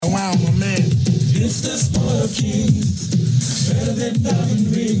king, better than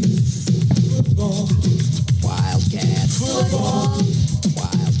diamond rings. Football, Wildcat football,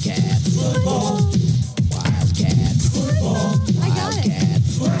 Wildcat football, Wildcat football. I got it.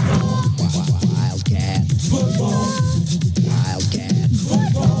 Football, Wildcat football, Wildcat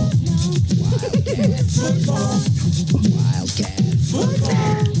football, Wildcat football, Wildcat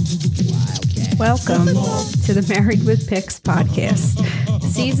football. Welcome to the Married with Picks podcast,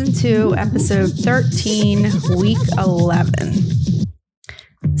 season 2, episode 13, week 11.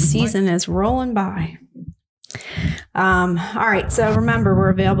 Season is rolling by. All right. So remember, we're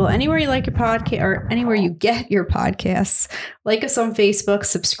available anywhere you like your podcast or anywhere you get your podcasts. Like us on Facebook,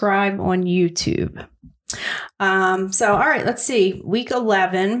 subscribe on YouTube. All right, let's see. Week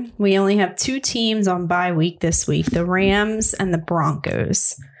 11, we only have 2 teams on bye week this week, the Rams and the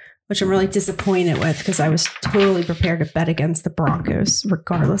Broncos, which I'm really disappointed with because I was totally prepared to bet against the Broncos,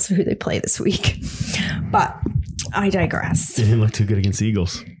 regardless of who they play this week. But I digress. They didn't look too good against the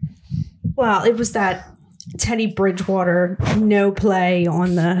Eagles. Well, it was that Teddy Bridgewater no play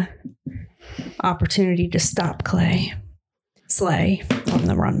on the opportunity to stop Slay on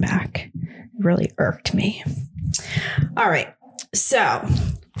the run back. It really irked me. All right. So,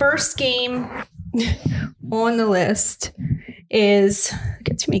 first game on the list is,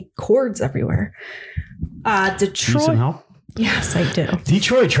 get too many cords everywhere. Detroit. Need some help? Yes, I do.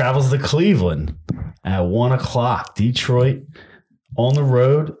 Detroit travels to Cleveland at 1 o'clock. Detroit on the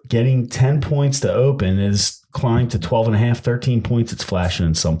road, getting 10 points to open, is climbed to 12.5, 13 points. It's flashing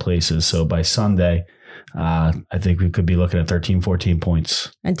in some places. So by Sunday, I think we could be looking at 13, 14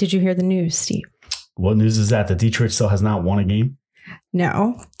 points. And did you hear the news, Steve? What news is that? That Detroit still has not won a game?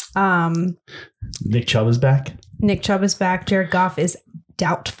 No. Nick Chubb is back? Nick Chubb is back. Jared Goff is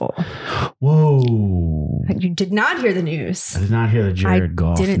doubtful. Whoa. You did not hear the news. I did not hear the Jared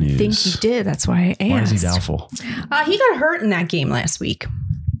Goff news. I didn't think you did. That's why I asked. Why is he doubtful? He got hurt in that game last week.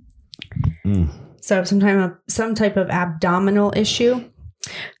 So some type of abdominal issue.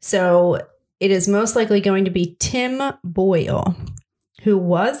 So it is most likely going to be Tim Boyle, who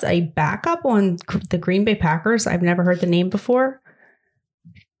was a backup on the Green Bay Packers. I've never heard the name before.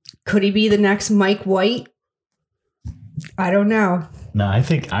 Could he be the next Mike White? I don't know. No, I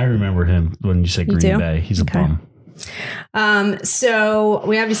think I remember him when you said Green Bay. He's a bum. So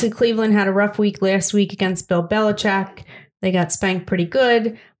we obviously, Cleveland had a rough week last week against Bill Belichick. They got spanked pretty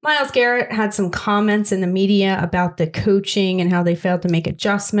good. Myles Garrett had some comments in the media about the coaching and how they failed to make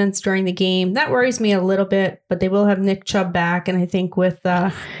adjustments during the game. That worries me a little bit, but they will have Nick Chubb back. And I think with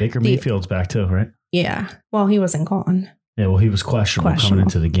Baker Mayfield's back too, right? Yeah. Well, he wasn't gone. Yeah, well, he was questionable coming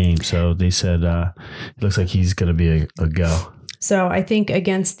into the game. So they said it looks like he's going to be a go. So I think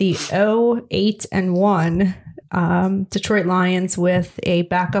against the 0-8-1 Detroit Lions with a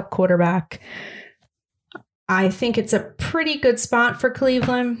backup quarterback, I think it's a pretty good spot for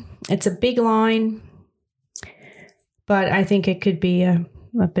Cleveland. It's a big line, but I think it could be a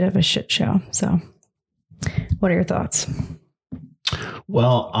bit of a shit show. So what are your thoughts?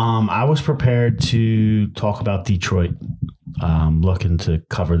 Well, I was prepared to talk about Detroit, looking to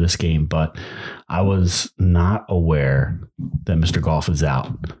cover this game, but I was not aware that Mr. Goff is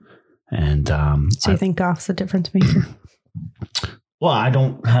out. And so you think Goff's a difference maker? Well, I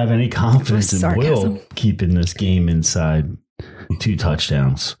don't have any confidence in Will keeping this game inside 2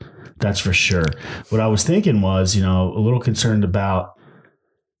 touchdowns. That's for sure. What I was thinking was, a little concerned about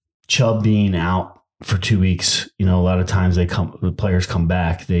Chubb being out for 2 weeks. A lot of times the players come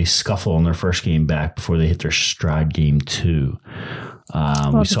back, they scuffle on their first game back before they hit their stride game 2.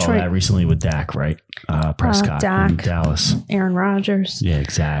 We saw that recently with Dak, right? Prescott in Dallas. Aaron Rodgers. Yeah,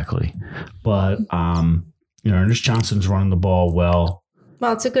 exactly. But Ernest Johnson's running the ball well.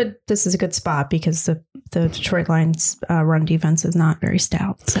 Well, this is a good spot because the Detroit Lions run defense is not very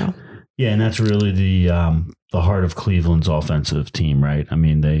stout. So yeah, and that's really the heart of Cleveland's offensive team, right? I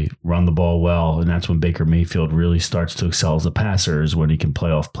mean, they run the ball well, and that's when Baker Mayfield really starts to excel as a passer, is when he can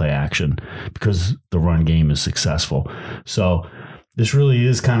play off play action because the run game is successful. So this really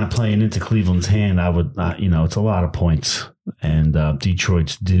is kind of playing into Cleveland's hand. I would, it's a lot of points, and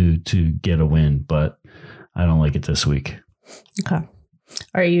Detroit's due to get a win, but I don't like it this week. Okay.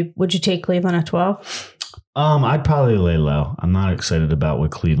 Would you take Cleveland at 12? I'd probably lay low. I'm not excited about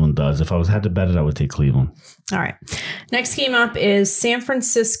what Cleveland does. If I had to bet it, I would take Cleveland. All right. Next game up is San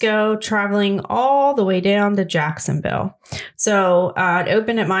Francisco traveling all the way down to Jacksonville. So it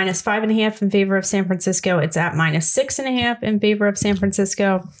opened at -5.5 in favor of San Francisco. It's at -6.5 in favor of San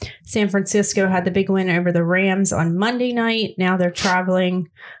Francisco. San Francisco had the big win over the Rams on Monday night. Now they're traveling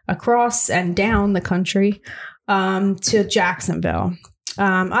across and down the country to Jacksonville.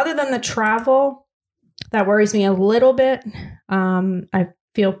 Other than the travel, That worries me a little bit. I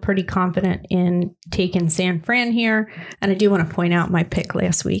feel pretty confident in taking San Fran here. And I do want to point out my pick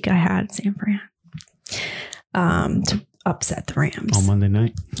last week. I had San Fran to upset the Rams. On Monday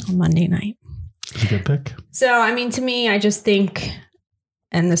night? On Monday night. It's a good pick. So, I mean, to me, I just think,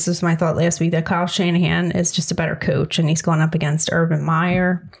 and this was my thought last week, that Kyle Shanahan is just a better coach, and he's going up against Urban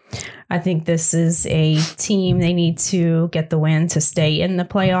Meyer. I think this is a team, they need to get the win to stay in the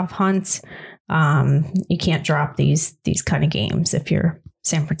playoff hunt. You can't drop these kind of games if you're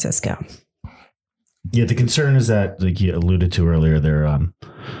San Francisco. Yeah, the concern is that, like you alluded to earlier, they're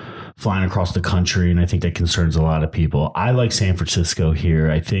flying across the country, and I think that concerns a lot of people. I like San Francisco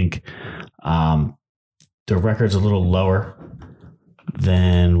here. I think their record's a little lower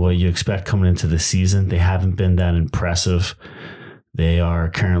than what you expect coming into the season. They haven't been that impressive. They are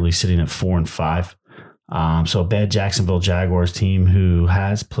currently sitting at 4-5. So a bad Jacksonville Jaguars team who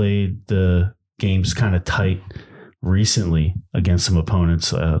has played the games kind of tight recently against some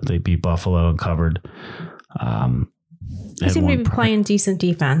opponents. They beat Buffalo and covered. They seem to be playing decent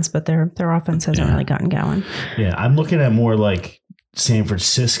defense, but their offense hasn't really gotten going. Yeah, I'm looking at more like San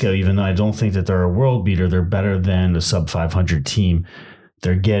Francisco, even though I don't think that they're a world beater. They're better than a sub 500 team.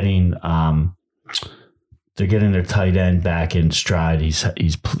 They're getting their tight end back in stride.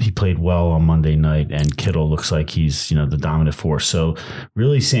 He played well on Monday night, and Kittle looks like he's the dominant force. So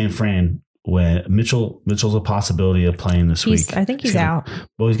really, San Fran, when Mitchell's a possibility of playing this week. I think he's out.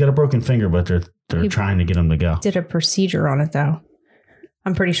 Well, he's got a broken finger, but they're trying to get him to go. Did a procedure on it though.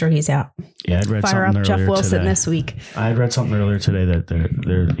 I'm pretty sure he's out. Yeah, I'd read Fire something up earlier Jeff Wilson today. this week. I had read something earlier today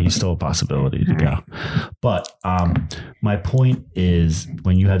that he's still a possibility to go. But my point is,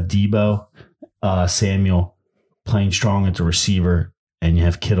 when you have Debo, Samuel playing strong at the receiver, and you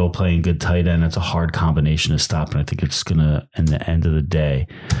have Kittle playing good tight end, it's a hard combination to stop. And I think it's going to, in the end of the day,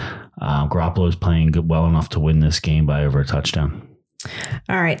 Garoppolo is playing well enough to win this game by over a touchdown.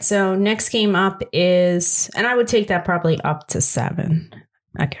 All right. So next game up is, and I would take that probably up to 7.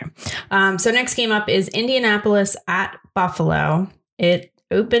 Okay. So next game up is Indianapolis at Buffalo. It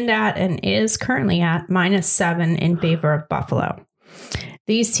opened at and is currently at -7 in favor of Buffalo.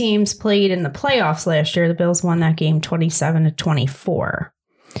 These teams played in the playoffs last year. The Bills won that game 27-24.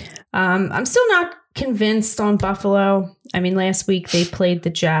 I'm still not convinced on Buffalo. I mean, last week they played the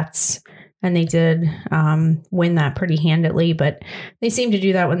Jets and they did win that pretty handily, but they seem to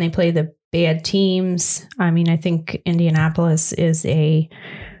do that when they play the bad teams. I mean, I think Indianapolis is a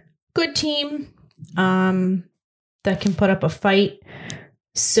good team that can put up a fight.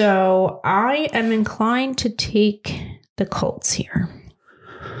 So I am inclined to take the Colts here.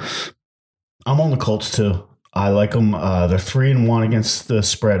 I'm on the Colts too. I like them. They're 3-1 against the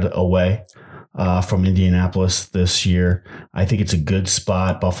spread away from Indianapolis this year. I think it's a good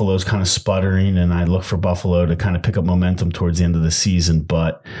spot. Buffalo's kind of sputtering, and I look for Buffalo to kind of pick up momentum towards the end of the season.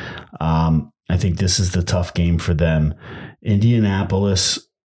 But I think this is the tough game for them. Indianapolis,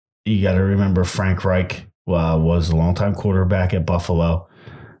 you got to remember Frank Reich was a longtime quarterback at Buffalo.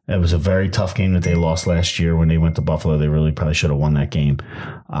 It was a very tough game that they lost last year when they went to Buffalo. They really probably should have won that game.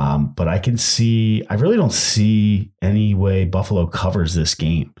 But I really don't see any way Buffalo covers this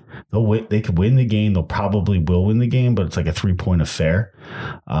game. They could win the game. They'll probably will win the game, but it's like a 3-point affair.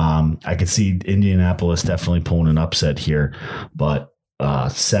 I could see Indianapolis definitely pulling an upset here, but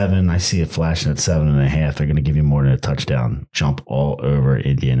 7, I see it flashing at 7.5. They're going to give you more than a touchdown. Jump all over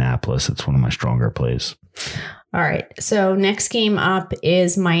Indianapolis. It's one of my stronger plays. All right. So next game up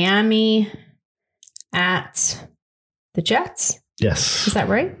is Miami at the Jets. Yes. Is that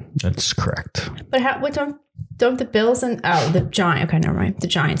right? That's correct. But what don't the Bills and the Giants? Okay, never mind. The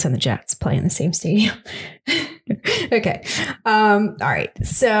Giants and the Jets play in the same stadium. Okay. All right.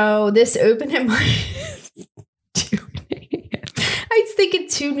 So this opened at I was thinking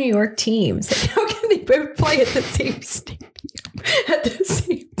 2 New York teams. Like, how can they both play at the same stadium at the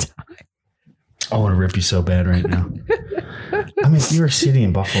same time? I want to rip you so bad right now. I mean, New York City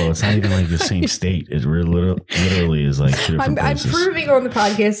and Buffalo, it's not even like the same state. It literally is like 2 different places. I'm proving on the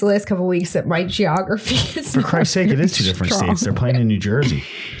podcast the last couple of weeks that my geography is For Christ's sake, it is 2 different states. They're playing in New Jersey.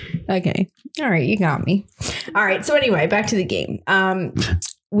 Okay. All right. You got me. All right. So anyway, back to the game.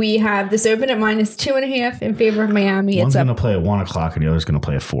 We have this open at -2.5 in favor of Miami. One's going to play at 1 o'clock and the other's going to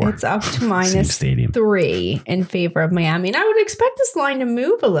play at 4. It's up to -3 in favor of Miami. And I would expect this line to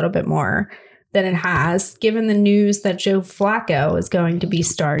move a little bit more than it has, given the news that Joe Flacco is going to be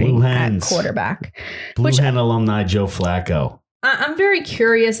starting at quarterback. Blue Hen alumni Joe Flacco. I'm very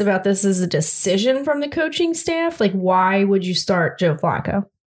curious about this as a decision from the coaching staff. Like, why would you start Joe Flacco?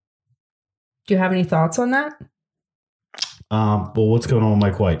 Do you have any thoughts on that? Well, what's going on with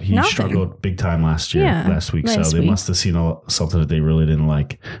Mike White? He Nothing. struggled big time last week. So they must have seen something that they really didn't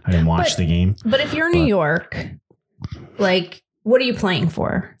like. I didn't watch the game. But if you're New York, like, what are you playing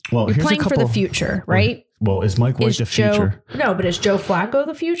for? Well, you're playing for the future, right? Well, is Mike White the future? No, but is Joe Flacco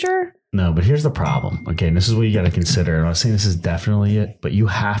the future? No, but here's the problem. Okay, and this is what you got to consider. I'm not saying this is definitely it, but you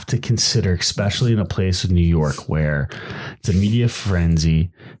have to consider, especially in a place of New York where it's a media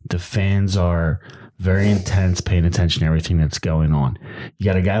frenzy, the fans are very intense, paying attention to everything that's going on. You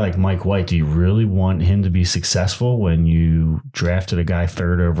got a guy like Mike White. Do you really want him to be successful when you drafted a guy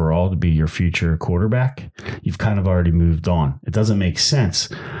 3rd overall to be your future quarterback? You've kind of already moved on. It doesn't make sense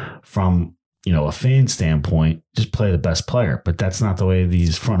from a fan standpoint, just play the best player. But that's not the way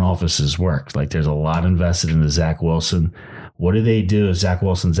these front offices work. Like, there's a lot invested into Zach Wilson. What do they do if Zach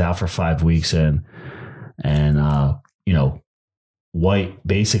Wilson's out for 5 weeks and White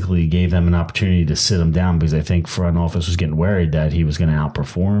basically gave them an opportunity to sit him down because I think front office was getting worried that he was going to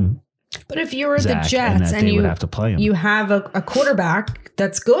outperform. But if you were Zach the Jets and you would have to play him, you have a quarterback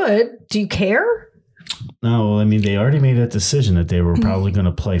that's good. Do you care? No, I mean, they already made that decision that they were probably going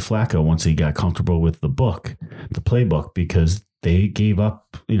to play Flacco once he got comfortable with the playbook, because they gave up,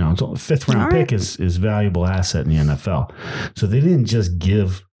 a 5th round pick is valuable asset in the NFL. So they didn't just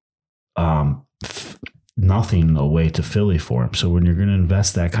give nothing away to Philly for him. So when you're going to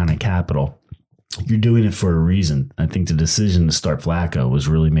invest that kind of capital, you're doing it for a reason. I think the decision to start Flacco was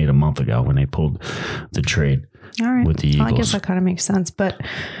really made a month ago when they pulled the trade with the Eagles. I guess that kind of makes sense, but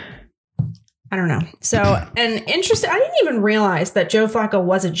I don't know. So, and interesting, I didn't even realize that Joe Flacco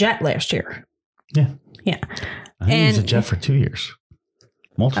was a Jet last year. Yeah. Yeah. I think he was a Jet for 2 years.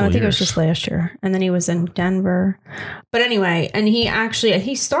 Multiple years. It was just last year. And then he was in Denver. But anyway, and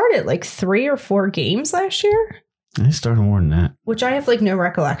he started like 3 or 4 games last year. He started more than that. Which I have like no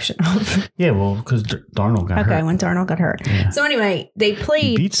recollection of. Yeah, well, because Darnold got hurt. Okay, when Darnold got hurt. Yeah. So anyway, they played.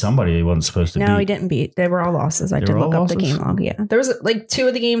 He beat somebody he wasn't supposed to beat. No, he didn't beat. They were all losses. I did look up the game log. Yeah. There was like 2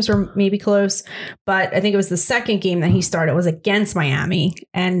 of the games were maybe close. But I think it was the second game that he started was against Miami.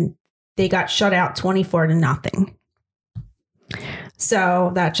 And they got shut out 24-0.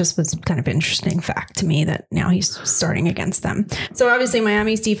 So that just was kind of interesting fact to me that now he's starting against them. So obviously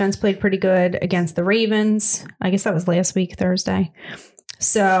Miami's defense played pretty good against the Ravens. I guess that was last week, Thursday.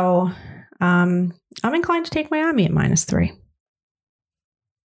 So I'm inclined to take Miami at -3.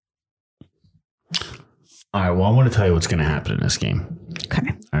 All right. Well, I want to tell you what's going to happen in this game.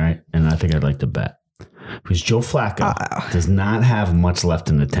 Okay. All right. And I think I'd like to bet. Because Joe Flacco does not have much left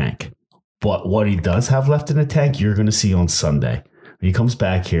in the tank. But what he does have left in the tank, you're going to see on Sunday. He comes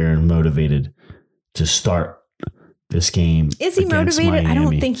back here and motivated to start this game. Is he motivated? Miami. I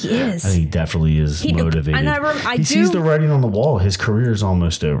don't think he is. I think he definitely is motivated. And he sees the writing on the wall. His career is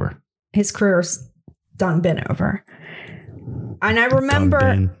almost over. His career's been over. And I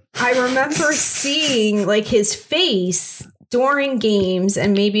remember seeing like his face during games,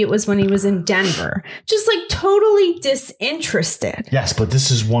 and maybe it was when he was in Denver, just like totally disinterested. Yes, but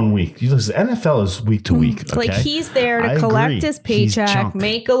this is 1 week. The NFL is week to week. Okay? Like he's there to collect his paycheck,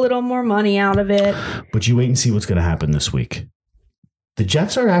 make a little more money out of it. But you wait and see what's going to happen this week. The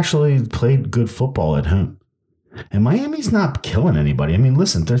Jets are actually played good football at home. And Miami's not killing anybody. I mean,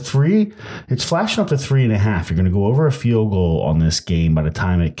 listen, they're 3. It's flashing up to 3.5. You're going to go over a field goal on this game by the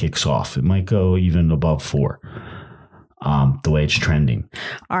time it kicks off. It might go even above 4. The way it's trending.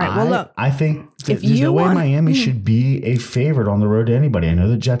 All right. Well, look, I think there's no way Miami should be a favorite on the road to anybody. I know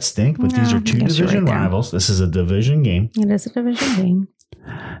the Jets stink, but these are 2 division rivals. This is a division game. It is a division game.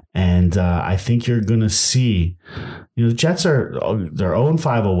 And I think you're going to see, the Jets they're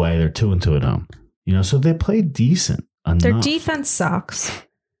 0-5 away. They're 2-2 at home. So they play decent enough. Their defense sucks.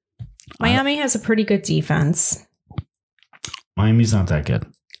 Miami has a pretty good defense. Miami's not that good.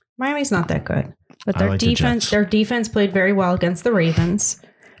 But their defense played very well against the Ravens.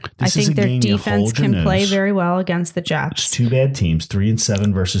 I think their defense can play very well against the Jets. It's 2 bad teams,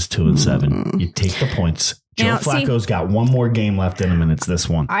 3-7 versus 2-7. You take the points. Joe Flacco's got 1 more game left in him, and it's this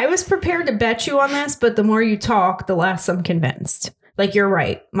one. I was prepared to bet you on this, but the more you talk, the less I'm convinced. Like, you're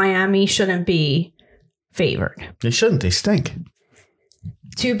right. Miami shouldn't be favored. They shouldn't. They stink.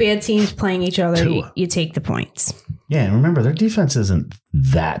 2 bad teams playing each other. You take the points. Yeah, and remember, their defense isn't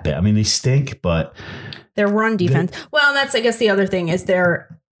that bad. I mean, they stink, but their run defense. Well, that's, I guess, the other thing is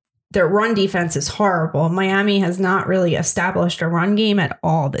their run defense is horrible. Miami has not really established a run game at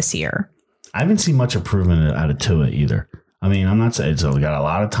all this year. I haven't seen much improvement out of Tua either. I mean, I'm not saying we got a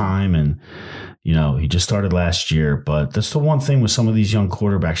lot of time, and he just started last year. But that's the one thing with some of these young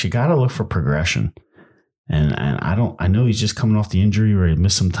quarterbacks, you got to look for progression. And I know he's just coming off the injury where he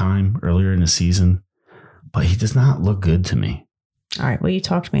missed some time earlier in the season. but he does not look good to me. All right. Well, you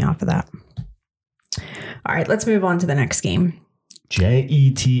talked me off of that. All right. Let's move on to the next game.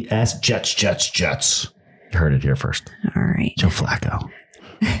 Jets, Jets. You heard it here first. All right. Joe Flacco.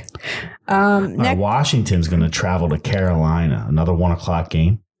 Washington's going to travel to Carolina. Another 1:00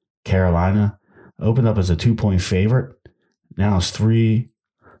 game. Carolina opened up as a 2-point favorite. Now it's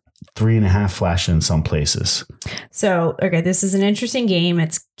 3.5 flashing in some places. So, okay, this is an interesting game.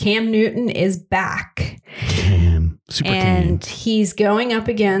 It's Cam Newton is back. Cam. He's going up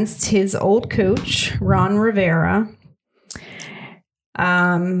against his old coach, Ron Rivera.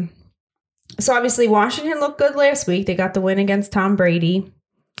 So obviously Washington looked good last week. They got the win against Tom Brady.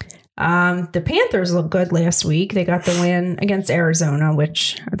 The Panthers looked good last week. They got the win against Arizona,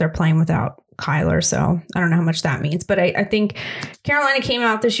 which they're playing without Kyler. So I don't know how much that means. But I think Carolina came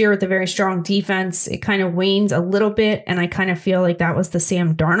out this year with a very strong defense. It kind of wanes a little bit. And I kind of feel like that was the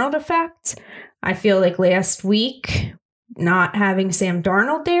Sam Darnold effect. I feel like last week, not having Sam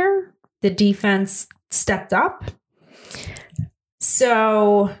Darnold there, the defense stepped up.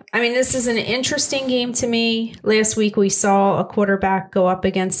 So, I mean, this is an interesting game to me. Last week, we saw a quarterback go up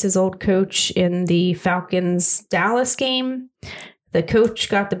against his old coach in the Falcons-Dallas game. The coach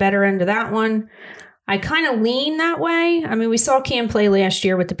got the better end of that one. I kind of lean that way. I mean, we saw Cam play last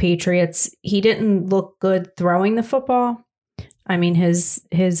year with the Patriots. He didn't look good throwing the football. I mean, his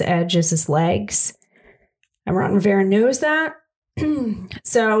edge is his legs. And Ron Rivera knows that.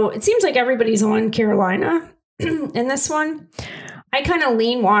 So it seems like everybody's on Carolina in this one. I kind of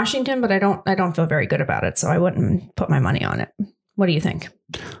lean Washington, but I don't feel very good about it, so I wouldn't put my money on it. What do you think?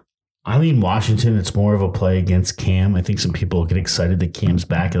 I lean Washington. It's more of a play against Cam. I think some people get excited that Cam's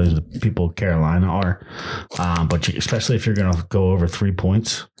back. At least the people in Carolina are, but especially if you're going to go over 3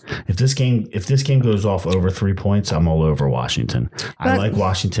 points. If this game goes off over 3 points, I'm all over Washington. I like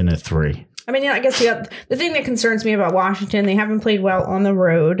Washington at 3. I mean, I guess the thing that concerns me about Washington, they haven't played well on the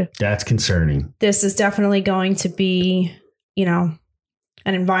road. That's concerning. This is definitely going to be,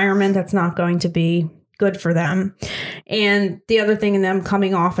 an environment that's not going to be good for them. And the other thing in them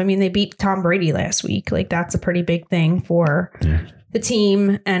coming off, I mean, they beat Tom Brady last week. Like, that's a pretty big thing for the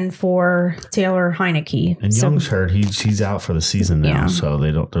team and for Taylor Heineke. And Young's hurt. He's out for the season now, so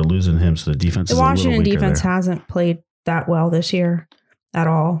they're losing him. So the defense is a little weaker. The Washington defense hasn't played that well this year at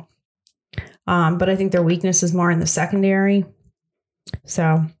all. But I think their weakness is more in the secondary.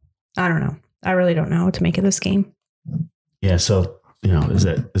 So I don't know. I really don't know what to make of this game. Yeah. So,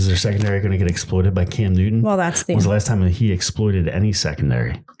 is their secondary going to get exploited by Cam Newton? Well, that's When was the last time that he exploited any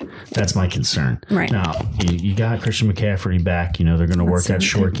secondary? That's my concern. Right. Now, you got Christian McCaffrey back. They're going to work that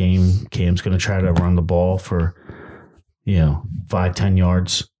short game. Cam's going to try to run the ball for, 5-10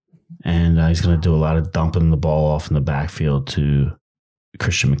 yards. And he's going to do a lot of dumping the ball off in the backfield to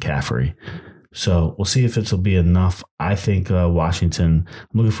Christian McCaffrey. So we'll see if it'll be enough. I think Washington,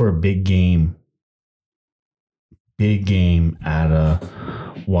 I'm looking for a big game at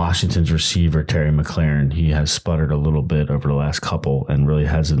Washington's receiver, Terry McLaurin. He has sputtered a little bit over the last couple and really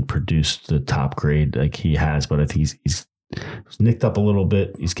hasn't produced the top grade like he has, but I think he's nicked up a little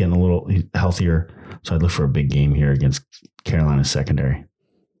bit. He's getting a little healthier. So I'd look for a big game here against Carolina's secondary.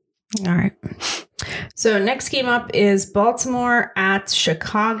 All right. So next game up is Baltimore at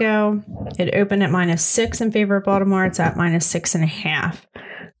Chicago. It opened at -6 in favor of Baltimore. It's at -6.5.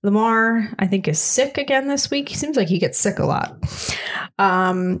 Lamar, I think, is sick again this week. He seems like he gets sick a lot.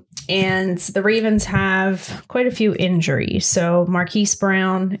 And the Ravens have quite a few injuries. So Marquise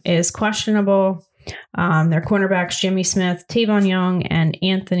Brown is questionable. Their cornerbacks, Jimmy Smith, Tavon Young, and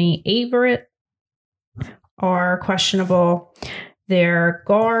Anthony Averett are questionable. Their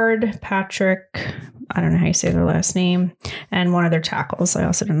guard, Patrick, I don't know how you say their last name, and one of their tackles, I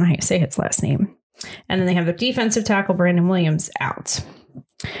also don't know how you say his last name. And then they have their defensive tackle, Brandon Williams, out.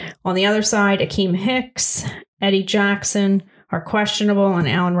 On the other side, Akeem Hicks, Eddie Jackson are questionable, and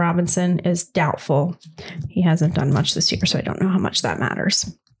Allen Robinson is doubtful. He hasn't done much this year, so I don't know how much that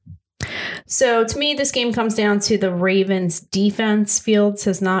matters. So to me, this game comes down to the Ravens' defense. Fields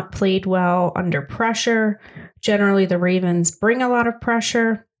has not played well under pressure. Generally, the Ravens bring a lot of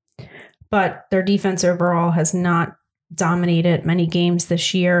pressure, but their defense overall has not dominated many games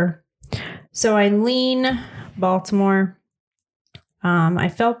this year. So I lean Baltimore. I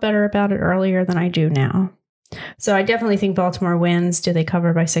felt better about it earlier than I do now. So I definitely think Baltimore wins. Do they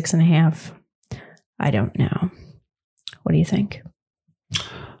cover by 6.5? I don't know. What do you think?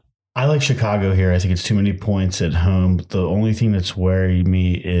 I like Chicago here. I think it's too many points at home. The only thing that's worrying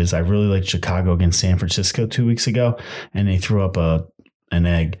me is I really liked Chicago against San Francisco 2 weeks ago, and they threw up a an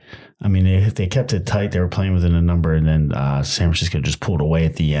egg. I mean, if they kept it tight, they were playing within a number, and then San Francisco just pulled away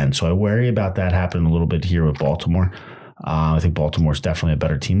at the end. So I worry about that happening a little bit here with Baltimore. I think Baltimore's definitely a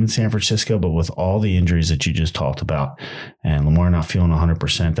better team than San Francisco, but with all the injuries that you just talked about and Lamar not feeling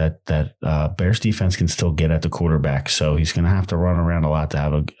 100%, that Bears defense can still get at the quarterback. So he's going to have to run around a lot to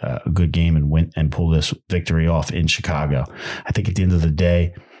have a good game and win and pull this victory off in Chicago. I think at the end of the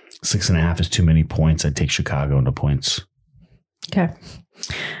day, 6.5 is too many points. I'd take Chicago into points. Okay.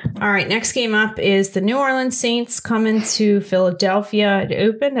 All right. Next game up is the New Orleans Saints coming to Philadelphia. It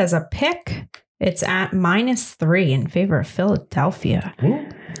opened as a pick. It's at -3 in favor of Philadelphia.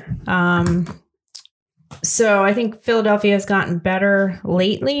 So I think Philadelphia has gotten better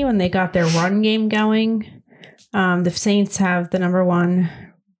lately when they got their run game going. The Saints have the number 1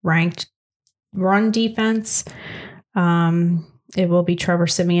 ranked run defense. It will be Trevor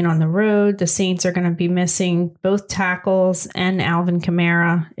Siemian on the road. The Saints are going to be missing both tackles, and Alvin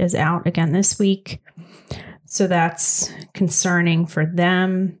Kamara is out again this week. So that's concerning for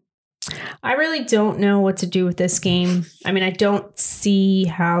them. I really don't know what to do with this game. I mean, I don't see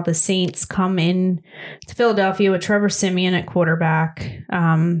how the Saints come in to Philadelphia with Trevor Siemian at quarterback.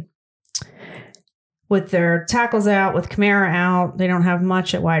 With their tackles out, with Kamara out, they don't have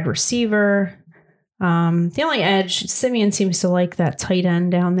much at wide receiver. The only edge, Siemian seems to like that tight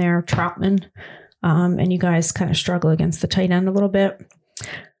end down there, Troutman. And you guys kind of struggle against the tight end a little bit.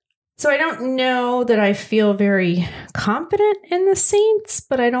 So I don't know that I feel very confident in the Saints,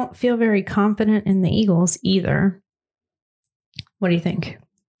 but I don't feel very confident in the Eagles either. What do you think?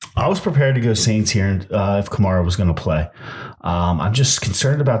 I was prepared to go Saints here if Kamara was going to play. I'm just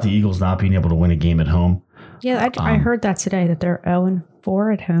concerned about the Eagles not being able to win a game at home. Yeah, I heard that today, that they're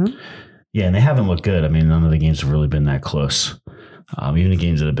 0-4 at home. Yeah, and they haven't looked good. I mean, none of the games have really been that close. Even the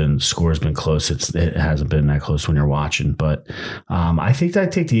games that have been scores been close, it hasn't been that close when you're watching. But I think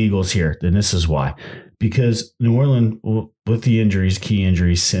I'd take the Eagles here, and this is why. Because New Orleans, with the injuries, key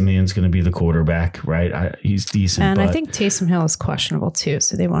injuries, Simeon's going to be the quarterback, right? He's decent. And I think Taysom Hill is questionable too,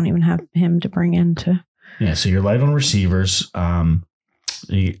 so they won't even have him to bring into. Yeah, so you're light on receivers.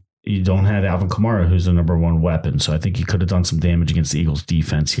 You don't have Alvin Kamara, who's the number 1 weapon. So I think you could have done some damage against the Eagles'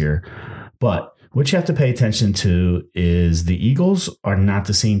 defense here. But what you have to pay attention to is the Eagles are not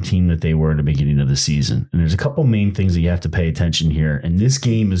the same team that they were in the beginning of the season. And there's a couple main things that you have to pay attention here. And this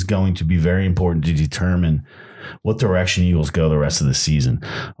game is going to be very important to determine what direction Eagles go the rest of the season.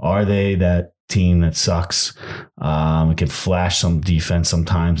 Are they that team that sucks, can flash some defense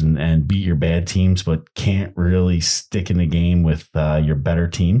sometimes and beat your bad teams, but can't really stick in the game with your better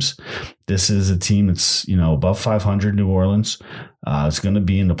teams? This is a team that's, above 500, New Orleans. It's going to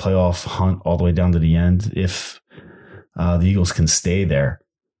be in the playoff hunt all the way down to the end if the Eagles can stay there.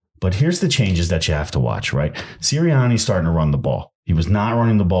 But here's the changes that you have to watch, right? Sirianni's starting to run the ball. He was not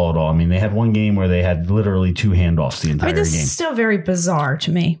running the ball at all. I mean, they had one game where they had literally 2 handoffs the entire game. This is still very bizarre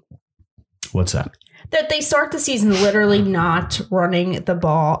to me. What's that? That they start the season literally not running the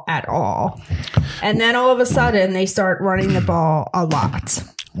ball at all. And then all of a sudden they start running the ball a lot.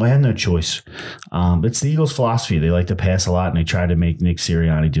 Well, I had no choice. It's the Eagles' philosophy. They like to pass a lot, and they try to make Nick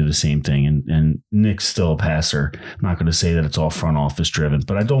Sirianni do the same thing. And Nick's still a passer. I'm not going to say that it's all front office driven,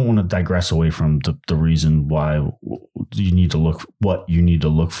 but I don't want to digress away from the reason why you need to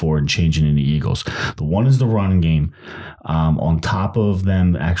look for in changing in the Eagles. The one is the run game. On top of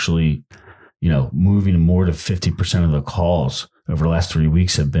them actually, moving more to 50% of the calls over the last 3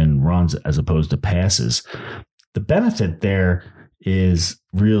 weeks have been runs as opposed to passes. The benefit there is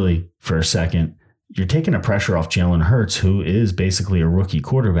really, for a second, you're taking the pressure off Jalen Hurts, who is basically a rookie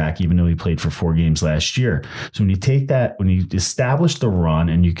quarterback, even though he played for 4 games last year. So when you take that, when you establish the run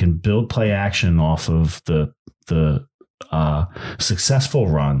and you can build play action off of the successful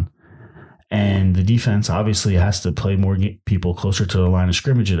run, and the defense obviously has to play more people closer to the line of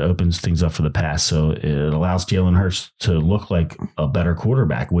scrimmage, it opens things up for the pass. So it allows Jalen Hurts to look like a better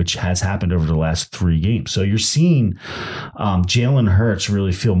quarterback, which has happened over the last 3 games. So you're seeing Jalen Hurts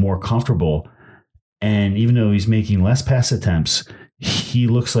really feel more comfortable. And even though he's making less pass attempts, he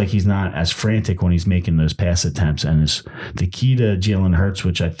looks like he's not as frantic when he's making those pass attempts. And the key to Jalen Hurts,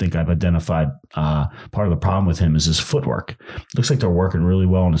 which I think I've identified part of the problem with him, is his footwork. Looks like they're working really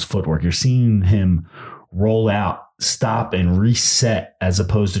well on his footwork. You're seeing him roll out, stop, and reset as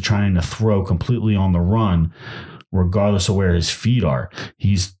opposed to trying to throw completely on the run, regardless of where his feet are.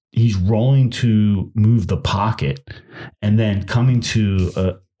 He's rolling to move the pocket and then coming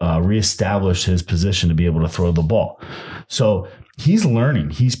to reestablish his position to be able to throw the ball. So he's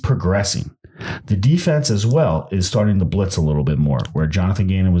learning. He's progressing. The defense as well is starting to blitz a little bit more, where Jonathan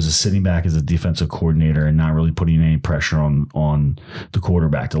Gannon was sitting back as a defensive coordinator and not really putting any pressure on the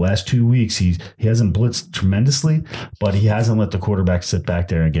quarterback. The last 2 weeks, he hasn't blitzed tremendously, but he hasn't let the quarterback sit back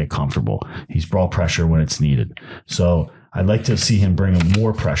there and get comfortable. He's brought pressure when it's needed. So I'd like to see him bring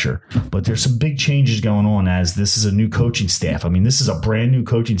more pressure, but there's some big changes going on as this is a new coaching staff. I mean, this is a brand new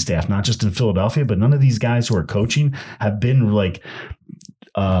coaching staff, not just in Philadelphia, but none of these guys who are coaching have been like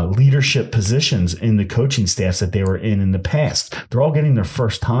leadership positions in the coaching staffs that they were in the past. They're all getting their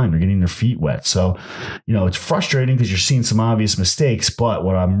first time. They're getting their feet wet. So, it's frustrating because you're seeing some obvious mistakes, but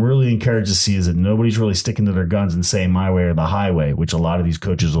what I'm really encouraged to see is that nobody's really sticking to their guns and saying my way or the highway, which a lot of these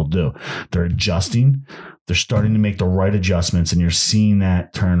coaches will do. They're adjusting. They're starting to make the right adjustments, and you're seeing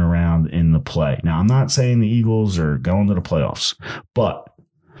that turn around in the play. Now, I'm not saying the Eagles are going to the playoffs, but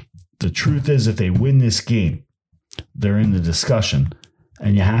the truth is if they win this game, they're in the discussion,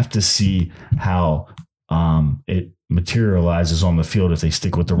 and you have to see how it materializes on the field if they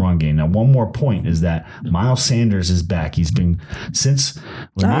stick with the run game. Now, one more point is that Miles Sanders is back. He's been since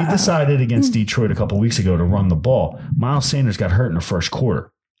when they decided against Detroit a couple weeks ago to run the ball, Miles Sanders got hurt in the first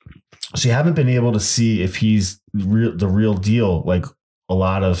quarter. So you haven't been able to see if he's the real deal, like a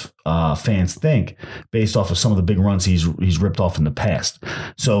lot of fans think, based off of some of the big runs he's ripped off in the past.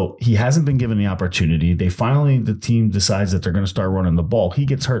 So he hasn't been given the opportunity. The team decides that they're going to start running the ball. He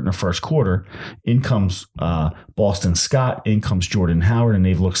gets hurt in the first quarter. In comes Boston Scott. In comes Jordan Howard, and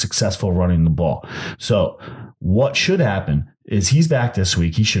they've looked successful running the ball. So what should happen is he's back this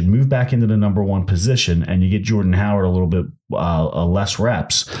week. He should move back into the number one position, and you get Jordan Howard a little bit less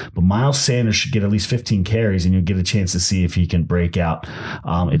reps. But Miles Sanders should get at least 15 carries, and you'll get a chance to see if he can break out.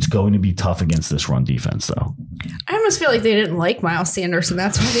 It's going to be tough against this run defense, though. I almost feel like they didn't like Miles Sanders, and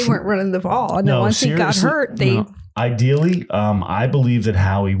that's why they weren't running the ball. And then once he got hurt, Ideally, I believe that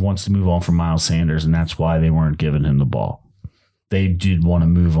Howie wants to move on from Miles Sanders, and that's why they weren't giving him the ball. They did want to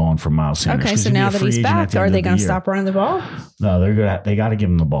move on from Miles Sanders. Okay, so now that he's back, are they going to stop running the ball? No, they got to give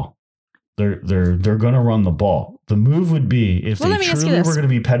him the ball. They're going to run the ball. The move would be if they truly were going to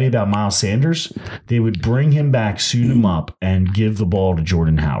be petty about Miles Sanders, they would bring him back, suit him up, and give the ball to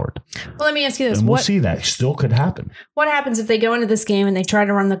Jordan Howard. Well, let me ask you this. And we'll see that. Still could happen. What happens if they go into this game and they try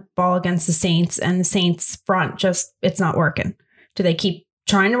to run the ball against the Saints and the Saints front it's not working? Do they keep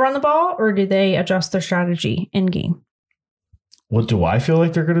trying to run the ball, or do they adjust their strategy in game? What do I feel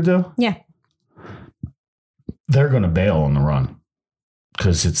like they're going to do? Yeah. They're going to bail on the run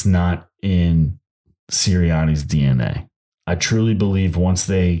because it's not in Sirianni's DNA. I truly believe once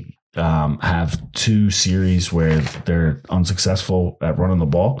they have 2 series where they're unsuccessful at running the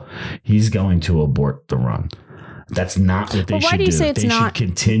ball, he's going to abort the run. That's not what they should do. They should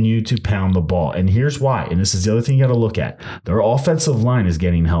continue to pound the ball. And here's why. And this is the other thing you got to look at. Their offensive line is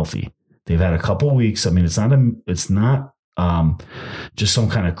getting healthy. They've had a couple weeks. I mean, it's not just some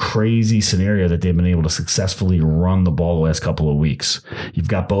kind of crazy scenario that they've been able to successfully run the ball the last couple of weeks. You've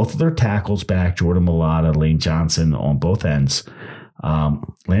got both of their tackles back, Jordan Mailata, Lane Johnson on both ends.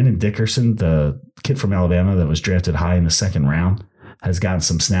 Landon Dickerson, the kid from Alabama that was drafted high in the second round, has gotten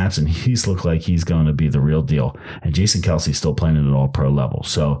some snaps, and he's looked like he's going to be the real deal. And Jason Kelsey's still playing at an all-pro level.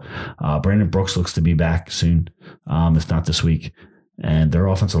 So Brandon Brooks looks to be back soon, if not this week. And their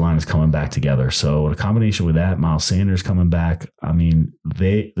offensive line is coming back together. So a combination with that, Miles Sanders coming back. I mean,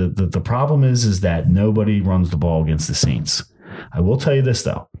 the problem is that nobody runs the ball against the Saints. I will tell you this,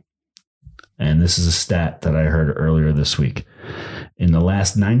 though, and this is a stat that I heard earlier this week. In the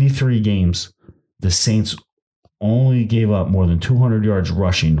last 93 games, the Saints only gave up more than 200 yards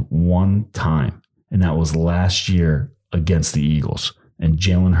rushing one time, and that was last year against the Eagles. And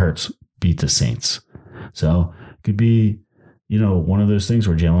Jalen Hurts beat the Saints. So it could be one of those things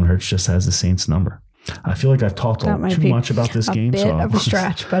where Jalen Hurts just has the Saints number. I feel like I've talked too much about this game. A bit of a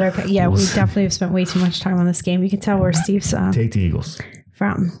stretch, but okay. Yeah, we definitely have spent way too much time on this game. You can tell where Steve's take the Eagles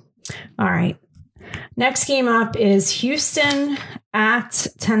from. All right. Next game up is Houston at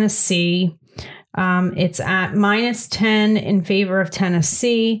Tennessee. It's at -10 in favor of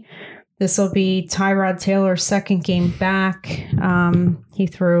Tennessee. This will be Tyrod Taylor's second game back. He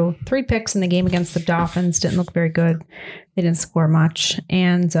threw 3 picks in the game against the Dolphins. Didn't look very good. They didn't score much.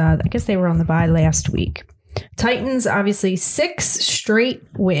 And I guess they were on the bye last week. Titans, obviously, 6 straight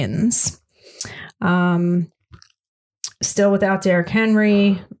wins. Still without Derrick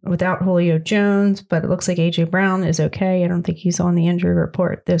Henry, without Julio Jones, but it looks like A.J. Brown is okay. I don't think he's on the injury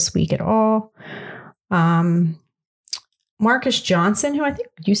report this week at all. Marcus Johnson, who I think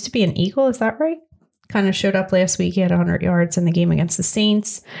used to be an Eagle, is that right? Kind of showed up last week. He had 100 yards in the game against the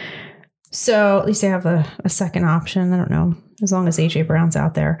Saints. So at least they have a second option. I don't know as long as A.J. Brown's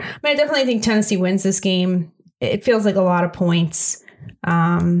out there. I mean, I definitely think Tennessee wins this game. It feels like a lot of points.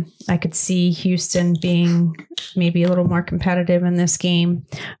 I could see Houston being maybe a little more competitive in this game.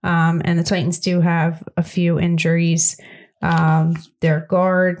 And the Titans do have a few injuries. Their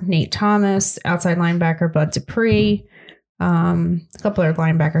guard, Nate Thomas, outside linebacker, Bud Dupree, a couple of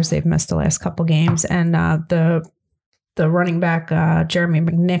linebackers they've missed the last couple games. And the running back, Jeremy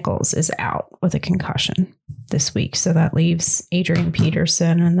McNichols, is out with a concussion this week. So that leaves Adrian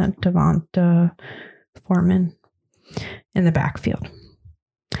Peterson and then Devonta Foreman in the backfield.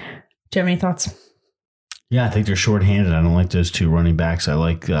 Do you have any thoughts? Yeah, I think they're shorthanded. I don't like those two running backs. I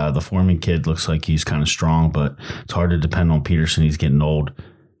like the Foreman kid. Looks like he's kind of strong, but it's hard to depend on Peterson. He's getting old.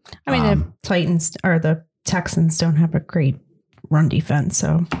 I mean, the Titans or the Texans don't have a great run defense,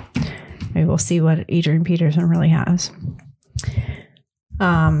 so maybe we'll see what Adrian Peterson really has. So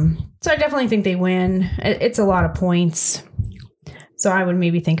I definitely think they win. It's a lot of points. So I would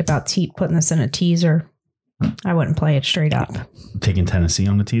maybe think about putting this in a teaser. I wouldn't play it straight up. Taking Tennessee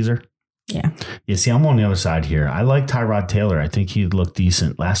on the teaser? Yeah. Yeah, see, I'm on the other side here. I like Tyrod Taylor. I think he looked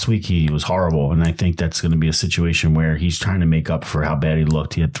decent. Last week he was horrible, and I think that's going to be a situation where he's trying to make up for how bad he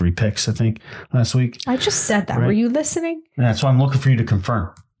looked. He had 3 picks, I think, last week. I just said that. Right? Were you listening? Yeah, that's why I'm looking for you to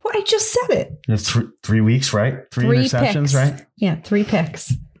confirm. Well, I just said it. It's 3 weeks, right? 3 interceptions, picks. Right? Yeah, 3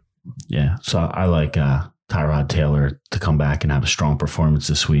 picks. Yeah, so I like Tyrod Taylor to come back and have a strong performance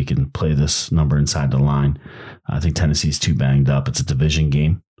this week and play this number inside the line. I think Tennessee's too banged up. It's a division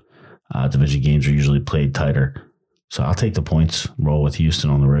game. Division games are usually played tighter. So I'll take the points, roll with Houston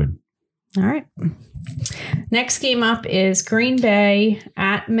on the road. All right. Next game up is Green Bay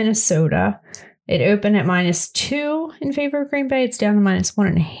at Minnesota. It opened at -2 in favor of Green Bay. It's down to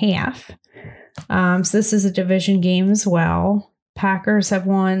 -1.5. So this is a division game as well. Packers have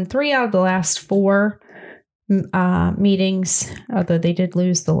won 3 out of the last 4 meetings, although they did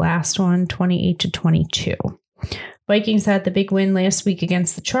lose the last one, 28-22. Vikings had the big win last week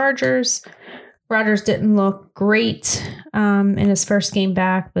against the Chargers. Rodgers didn't look great in his first game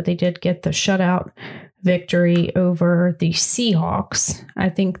back, but they did get the shutout victory over the Seahawks. I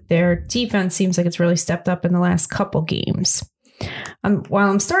think their defense seems like it's really stepped up in the last couple games. While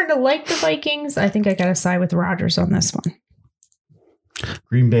I'm starting to like the Vikings, I think I got to side with Rodgers on this one.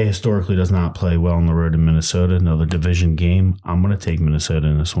 Green Bay historically does not play well on the road in Minnesota. Another division game. I'm going to take Minnesota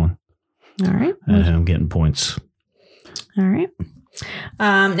in this one. All right. And I'm getting points. All right.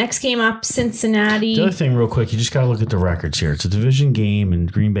 Next game up, Cincinnati. The other thing, real quick, you just got to look at the records here. It's a division game,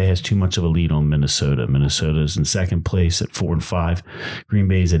 and Green Bay has too much of a lead on Minnesota. Minnesota is in second place at 4-5. Green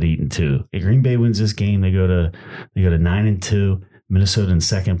Bay's at 8-2. If Green Bay wins this game, they go to 9-2. Minnesota in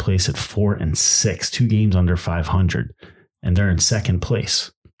second place at 4-6. 2 games under 500, and they're in second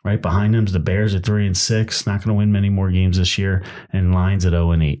place. Right behind them is the Bears at 3-6. Not going to win many more games this year, and Lions at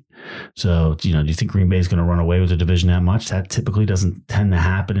 0-8. So, do you think Green Bay is going to run away with the division that much? That typically doesn't tend to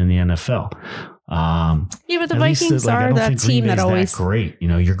happen in the NFL. Yeah, but the Vikings are that team that always great.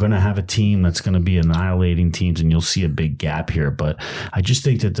 You're going to have a team that's going to be annihilating teams, and you'll see a big gap here. But I just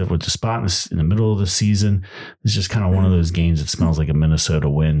think that with the spot in the middle of the season, it's just kind of one of those games that smells like a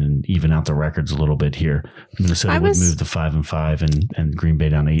Minnesota win, and even out the records a little bit here. Minnesota would move to 5-5, and Green Bay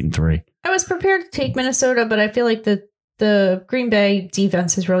down to 8-3. I was prepared to take Minnesota, but I feel like the Green Bay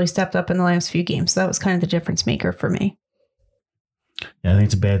defense has really stepped up in the last few games. So that was kind of the difference maker for me. Yeah, I think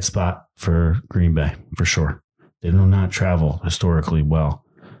it's a bad spot for Green Bay, for sure. They do not travel historically well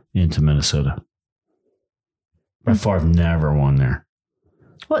into Minnesota. Brett Favre never won there.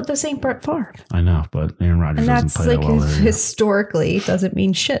 Well, this ain't Brett Favre. I know, but Aaron Rodgers doesn't play that well there. Historically doesn't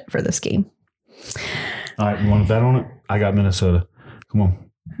mean shit for this game. All right, you want to bet on it? I got Minnesota. Come on.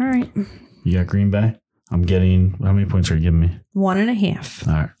 All right. You got Green Bay? I'm getting, how many points are you giving me? 1.5.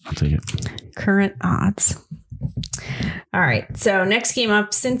 All right, I'll take it. Current odds. All right, so next game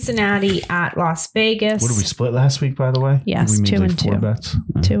up, Cincinnati at Las Vegas. What did we split last week, by the way? Yes, we 2 and 2. 4 bets?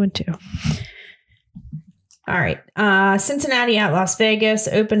 2 and 2. All right, Cincinnati at Las Vegas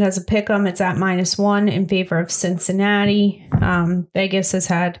opened as a pick'em. It's at -1 in favor of Cincinnati. Vegas has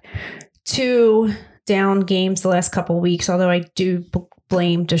had 2 down games the last couple of weeks, although I do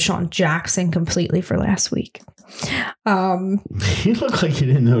blame Deshaun Jackson completely for last week. He looked like he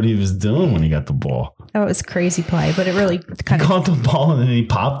didn't know what he was doing when he got the ball. That was a crazy play, but it really kind of caught the ball and then he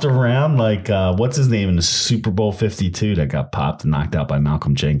popped around like what's his name in the Super Bowl 52 that got popped and knocked out by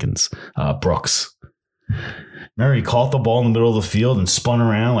Malcolm Jenkins, Brooks. Remember, he caught the ball in the middle of the field and spun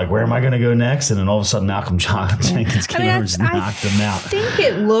around like, where am I going to go next? And then all of a sudden, Malcolm Jenkins came over and just knocked him out. I think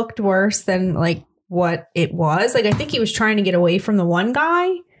it looked worse than like what it was. Like, I think he was trying to get away from the one guy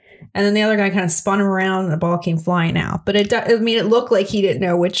And then the other guy kind of spun him around and the ball came flying out. But it looked like he didn't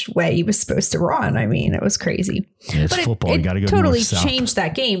know which way he was supposed to run. I mean, it was crazy. Yeah, it's football. You got to go totally north-south. Changed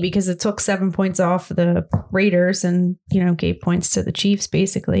that game because it took 7 points off the Raiders and, gave points to the Chiefs,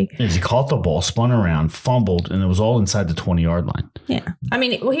 basically. He caught the ball, spun around, fumbled, and it was all inside the 20-yard line. Yeah. I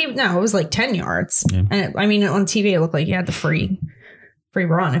mean, it was like 10 yards. Yeah. And on TV, it looked like he had the free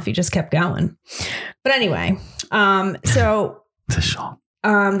run if he just kept going. But anyway, so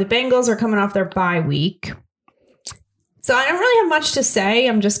the Bengals are coming off their bye week. So I don't really have much to say.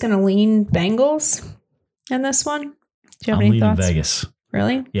 I'm just going to lean Bengals in this one. Do you have any thoughts? I'm leaning Vegas.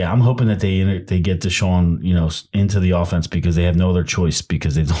 Really? Yeah, I'm hoping that they get Deshaun, into the offense because they have no other choice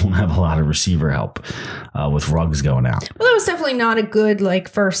because they don't have a lot of receiver help with Ruggs going out. Well, that was definitely not a good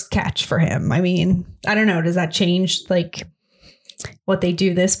first catch for him. I mean, I don't know. Does that change what they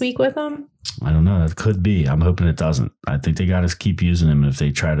do this week with him? I don't know. That could be. I'm hoping it doesn't. I think they got to keep using him if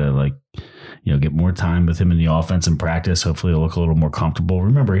they try to get more time with him in the offense and practice. Hopefully he'll look a little more comfortable.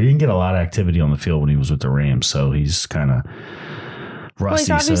 Remember, he didn't get a lot of activity on the field when he was with the Rams, so he's kind of rusty. Well, he's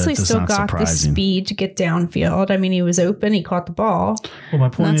obviously still got the speed to get downfield. I mean, he was open. He caught the ball. Well, my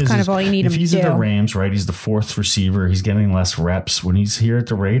point is, kind of all you need him to do. If he's at the Rams, right, he's the fourth receiver. He's getting less reps. When he's here at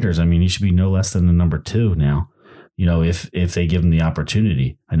the Raiders, I mean, he should be no less than the number 2 now. If they give him the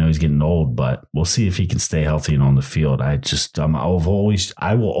opportunity. I know he's getting old, but we'll see if he can stay healthy and on the field. I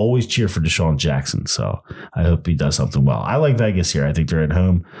will always cheer for Deshaun Jackson. So I hope he does something well. I like Vegas here. I think they're at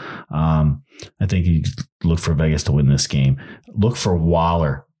home. I think you look for Vegas to win this game. Look for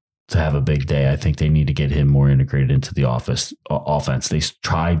Waller to have a big day. I think they need to get him more integrated into the offense. They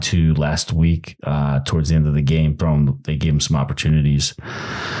tried to last week towards the end of the game. They gave him some opportunities.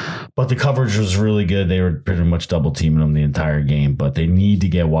 But the coverage was really good. They were pretty much double teaming him the entire game. But they need to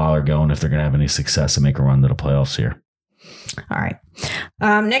get Waller going if they're going to have any success and make a run to the playoffs here. All right.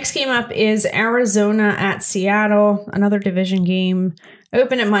 Next game up is Arizona at Seattle. Another division game.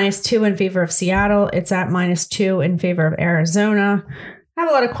 Open at -2 in favor of Seattle. It's at -2 in favor of Arizona. I have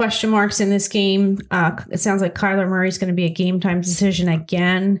a lot of question marks in this game. It sounds like Kyler Murray is going to be a game time decision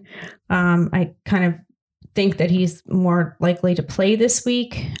again. I kind of think that he's more likely to play this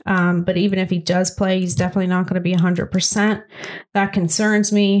week. But even if he does play, he's definitely not going to be 100%. That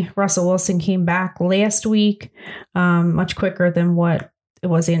concerns me. Russell Wilson came back last week much quicker than what it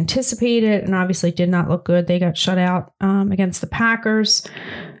was anticipated and obviously did not look good. They got shut out against the Packers.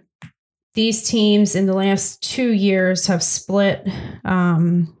 These teams in the last 2 years have split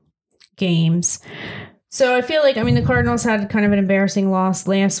games. So I feel like, the Cardinals had kind of an embarrassing loss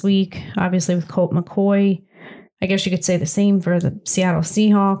last week, obviously with Colt McCoy. I guess you could say the same for the Seattle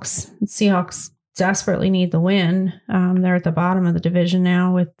Seahawks. The Seahawks desperately need the win. They're at the bottom of the division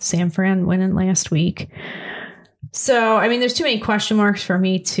now with San Fran winning last week. So, there's too many question marks for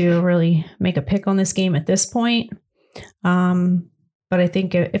me to really make a pick on this game at this point. But I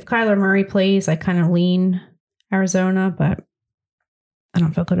think if Kyler Murray plays, I kind of lean Arizona, but I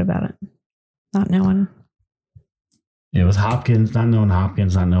don't feel good about it. Not knowing. Yeah, with Hopkins, not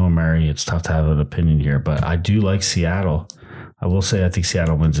knowing Murray, it's tough to have an opinion here. But I do like Seattle. I will say I think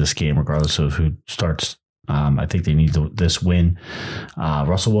Seattle wins this game regardless of who starts. I think they need this win.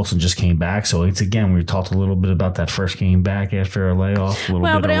 Russell Wilson just came back. So it's, again, we talked a little bit about that first game back after a layoff.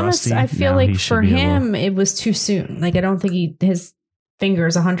 I feel like for him, it was too soon. I don't think his finger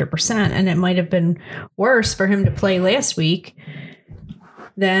is 100%. And it might have been worse for him to play last week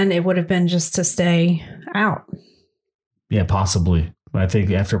than it would have been just to stay out. Yeah, possibly. But I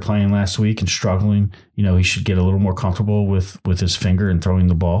think after playing last week and struggling, he should get a little more comfortable with his finger and throwing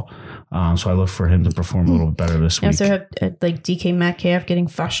the ball. So I look for him to perform a little bit better this week. Also have DK Metcalf getting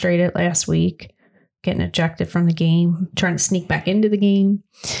frustrated last week, getting ejected from the game, trying to sneak back into the game.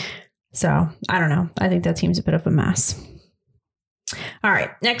 So I don't know. I think that team's a bit of a mess. All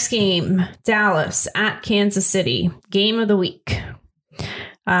right, next game, Dallas at Kansas City. Game of the week.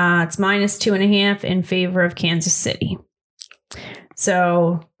 It's -2.5 in favor of Kansas City.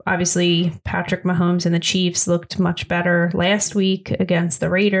 So obviously Patrick Mahomes and the Chiefs looked much better last week against the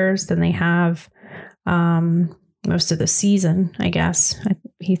Raiders than they have most of the season, I guess.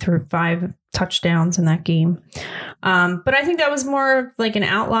 He threw 5 touchdowns in that game. But I think that was more like an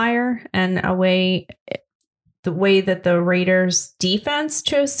outlier and the way that the Raiders defense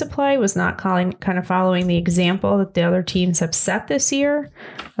chose to play was not kind of following the example that the other teams have set this year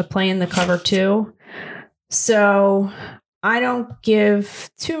of playing the cover 2. So I don't give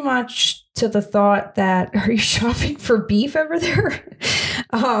too much to the thought that, are you shopping for beef over there?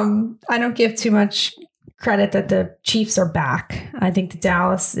 I don't give too much credit that the Chiefs are back. I think the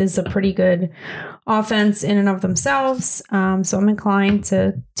Dallas is a pretty good offense in and of themselves. So I'm inclined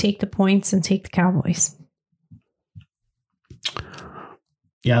to take the points and take the Cowboys.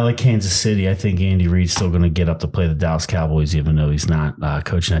 Yeah, I like Kansas City. I think Andy Reid's still going to get up to play the Dallas Cowboys, even though he's not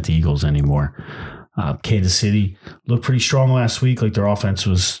coaching at the Eagles anymore. Kansas City looked pretty strong last week. Like their offense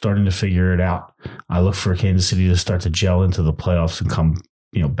was starting to figure it out. I look for Kansas City to start to gel into the playoffs and come,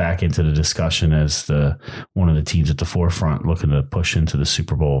 back into the discussion as one of the teams at the forefront looking to push into the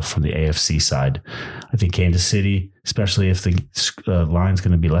Super Bowl from the AFC side. I think Kansas City, especially if the line's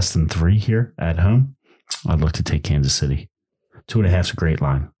going to be less than 3 here at home, I'd look to take Kansas City. 2.5 is a great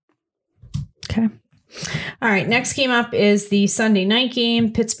line. Okay. All right. Next game up is the Sunday night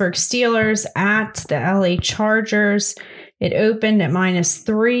game. Pittsburgh Steelers at the LA Chargers. It opened at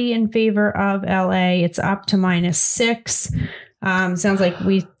 -3 in favor of LA. It's up to -6. Sounds like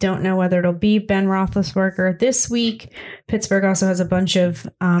we don't know whether it'll be Ben Roethlisberger this week. Pittsburgh also has a bunch of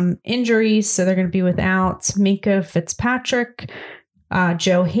injuries, so they're going to be without Minkah Fitzpatrick,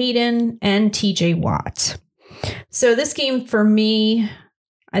 Joe Hayden, and TJ Watt. So this game for me,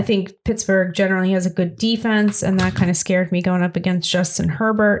 I think Pittsburgh generally has a good defense, and that kind of scared me going up against Justin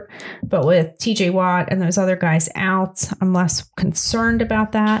Herbert. But with TJ Watt and those other guys out, I'm less concerned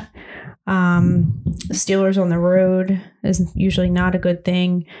about that. The Steelers on the road is usually not a good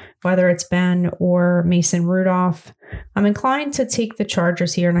thing, whether it's Ben or Mason Rudolph. I'm inclined to take the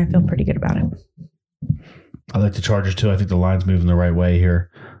Chargers here, and I feel pretty good about it. I like the Chargers too. I think the line's moving the right way here,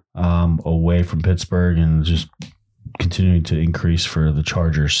 away from Pittsburgh and just continuing to increase for the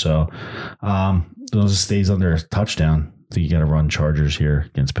Chargers. So those stays under a touchdown. I think you got to run Chargers here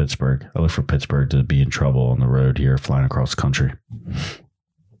against Pittsburgh. I look for Pittsburgh to be in trouble on the road here, flying across the country.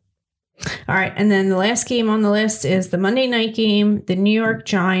 All right. And then the last game on the list is the Monday night game, the New York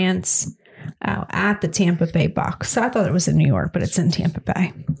Giants at the Tampa Bay Bucks. So I thought it was in New York, but it's in Tampa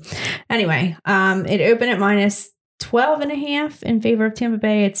Bay. Anyway, it opened at -12.5 in favor of Tampa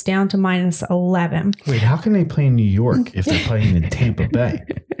Bay. It's down to -11. Wait, how can they play in New York if they're playing in Tampa Bay?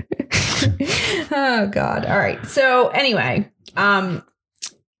 Oh God. All right. So anyway, and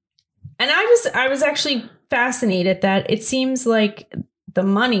I was actually fascinated that it seems like the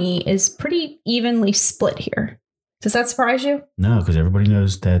money is pretty evenly split here. Does that surprise you? No, because everybody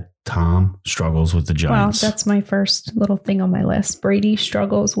knows that Tom struggles with the Giants. Well, that's my first little thing on my list. Brady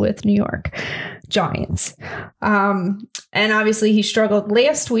struggles with New York Giants. And obviously he struggled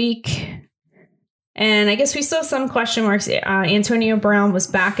last week. And I guess we still have some question marks. Antonio Brown was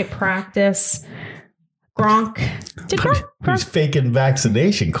back at practice. Gronk. He's faking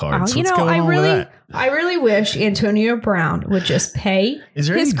vaccination cards. What's going on with that? I really wish Antonio Brown would just pay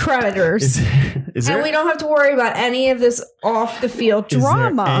his creditors. And we don't have to worry about any of this off the field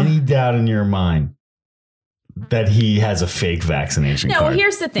drama. Is there any doubt in your mind that he has a fake vaccination card? No, well,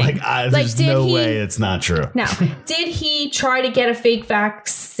 here's the thing. There's no way it's not true. No. Did he try to get a fake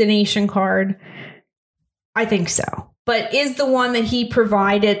vaccination card? I think so. But is the one that he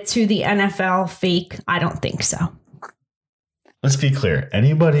provided to the NFL fake? I don't think so. Let's be clear.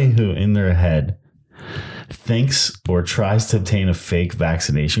 Anybody who in their head thinks or tries to obtain a fake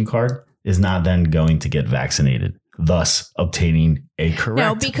vaccination card is not then going to get vaccinated, thus obtaining a correct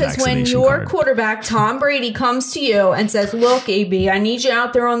No, because when your card. Quarterback, Tom Brady, comes to you and says, look, AB, I need you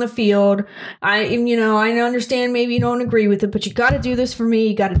out there on the field. I understand maybe you don't agree with it, but you got to do this for me.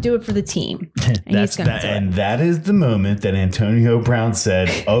 You got to do it for the team. And that is the moment that Antonio Brown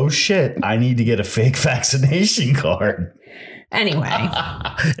said, oh, shit, I need to get a fake vaccination card. Anyway,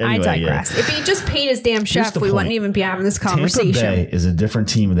 I digress. Yeah. If he just paid his damn chef, we wouldn't even be having this conversation. Tampa Bay is a different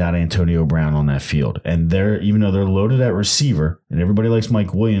team without Antonio Brown on that field. And even though they're loaded at receiver and everybody likes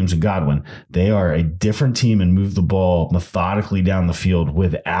Mike Williams and Godwin, they are a different team and move the ball methodically down the field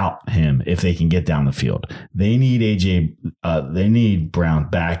without him if they can get down the field. They need they need Brown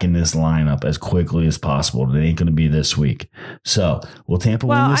back in this lineup as quickly as possible. It ain't going to be this week. So will Tampa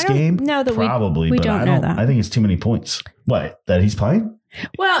win this game? No, that probably, we don't know that. I think it's too many points. What? That he's playing?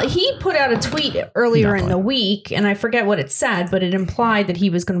 Well, he put out a tweet earlier in the week, and I forget what it said, but it implied that he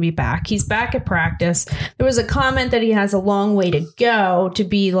was going to be back. He's back at practice. There was a comment that he has a long way to go to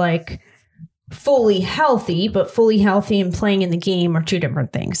be fully healthy, but fully healthy and playing in the game are two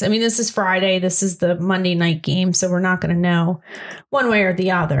different things. I mean, this is Friday. This is the Monday night game, so we're not going to know one way or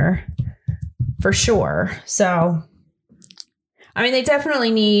the other for sure. So, I mean, they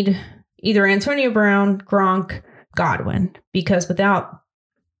definitely need either Antonio Brown, Gronk, Godwin, because without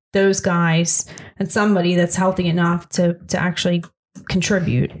those guys and somebody that's healthy enough to actually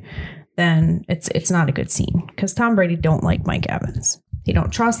contribute, then it's not a good scene because Tom Brady don't like Mike Evans. You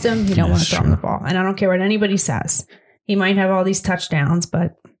don't trust him. You don't want to throw him the ball. And I don't care what anybody says. He might have all these touchdowns,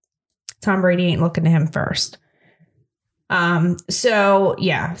 but Tom Brady ain't looking to him first. So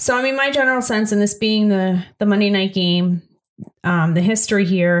I mean, my general sense in this being the Monday night game, the history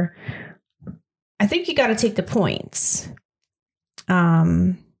here, I think you got to take the points.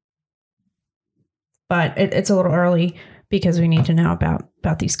 But it's a little early because we need to know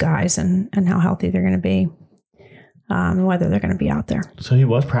about these guys and how healthy they're going to be, and whether they're going to be out there. So he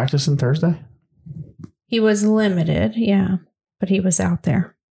was practicing Thursday? He was limited, yeah, but he was out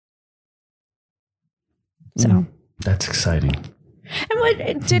there. So that's exciting.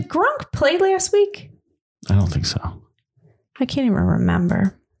 And did Gronk play last week? I don't think so. I can't even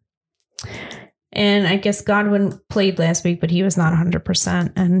remember. And I guess Godwin played last week, but he was not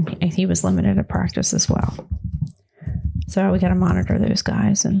 100%, and he was limited at practice as well. So we got to monitor those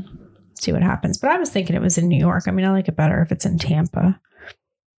guys and see what happens. But I was thinking it was in New York. I mean, I like it better if it's in Tampa.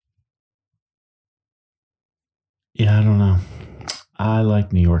 Yeah, I don't know. I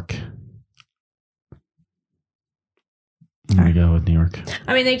like New York. I'm going to go with New York.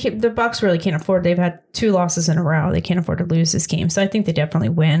 I mean, the Bucs really can't afford. They've had 2 losses in a row. They can't afford to lose this game. So I think they definitely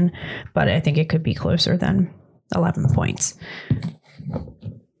win, but I think it could be closer than 11 points.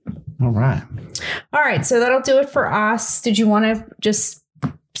 All right. All right. So that'll do it for us. Did you want to just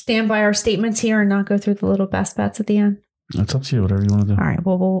stand by our statements here and not go through the little best bets at the end? It's up to you. Whatever you want to do. All right.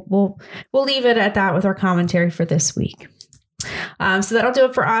 Well, we'll leave it at that with our commentary for this week. So that'll do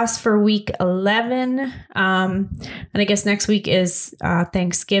it for us for week 11. And I guess next week is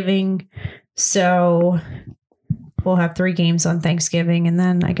Thanksgiving. So we'll have 3 games on Thanksgiving. And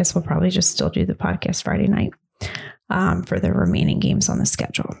then I guess we'll probably just still do the podcast Friday night for the remaining games on the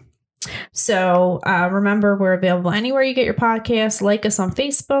schedule. So remember, we're available anywhere you get your podcasts. Like us on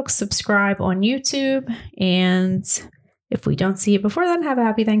Facebook, subscribe on YouTube. And if we don't see you before then, have a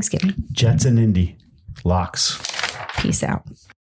happy Thanksgiving. Jets and Indy. Locks. Peace out.